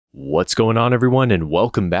What's going on, everyone, and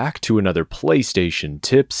welcome back to another PlayStation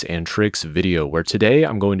tips and tricks video, where today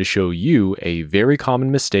I'm going to show you a very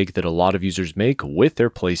common mistake that a lot of users make with their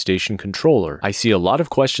PlayStation controller. I see a lot of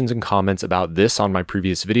questions and comments about this on my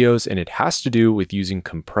previous videos, and it has to do with using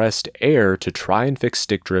compressed air to try and fix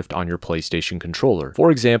stick drift on your PlayStation controller.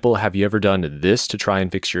 For example, have you ever done this to try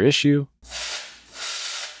and fix your issue?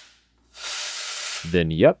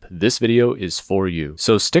 Then yep, this video is for you.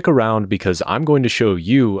 So stick around because I'm going to show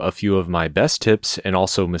you a few of my best tips and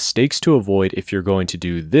also mistakes to avoid if you're going to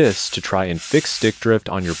do this to try and fix stick drift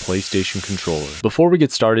on your PlayStation controller. Before we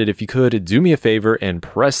get started, if you could do me a favor and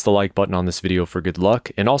press the like button on this video for good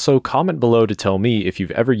luck, and also comment below to tell me if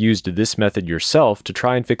you've ever used this method yourself to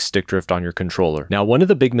try and fix stick drift on your controller. Now, one of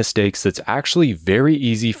the big mistakes that's actually very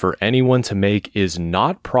easy for anyone to make is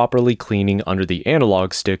not properly cleaning under the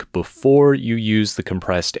analog stick before you use the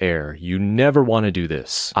compressed air. You never want to do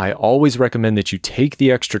this. I always recommend that you take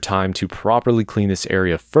the extra time to properly clean this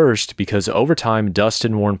area first, because over time dust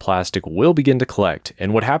and worn plastic will begin to collect,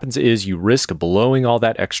 and what happens is you risk blowing all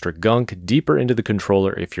that extra gunk deeper into the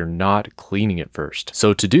controller if you're not cleaning it first.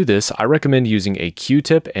 So to do this, I recommend using a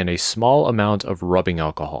Q-tip and a small amount of rubbing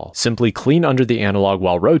alcohol. Simply clean under the analog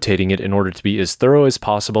while rotating it in order to be as thorough as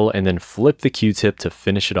possible, and then flip the Q-tip to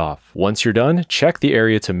finish it off. Once you're done, check the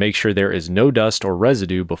area to make sure there is no dust or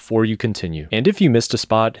residue before you continue. And if you missed a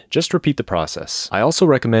spot, just repeat the process. I also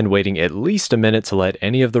recommend waiting at least a minute to let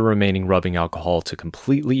any of the remaining rubbing alcohol to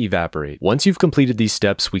completely evaporate. Once you've completed these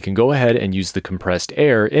steps, we can go ahead and use the compressed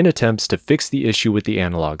air in attempts to fix the issue with the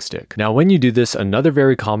analog stick. Now, when you do this, another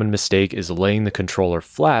very common mistake is laying the controller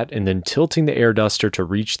flat and then tilting the air duster to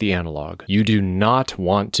reach the analog. You do not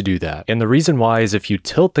want to do that. And the reason why is if you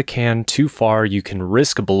tilt the can too far, you can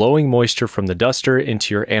risk blowing moisture from the duster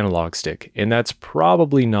into your analog stick, and that's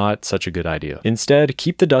probably not such a good idea. Instead,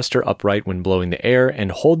 keep the duster upright when blowing the air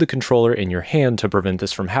and hold the controller in your hand to prevent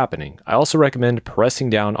this from happening. I also recommend pressing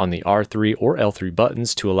down on the R3 or L3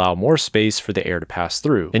 buttons to allow more space for the air to pass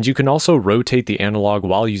through. And you can also rotate the analog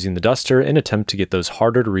while using the duster and attempt to get those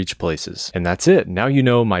harder to reach places. And that's it. Now you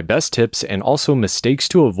know my best tips and also mistakes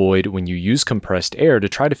to avoid when you use compressed air to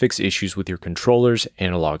try to fix issues with your controller's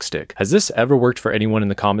analog stick. Has this ever worked for anyone in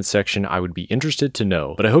the comments section? I would be interested to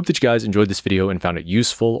know. But I hope that you guys enjoyed this video and found it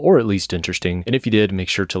useful or at least interesting. And if you did, make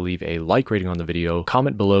sure to leave a like rating on the video,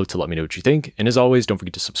 comment below to let me know what you think. And as always, don't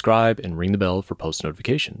forget to subscribe and ring the bell for post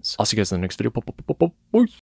notifications. I'll see you guys in the next video. Peace.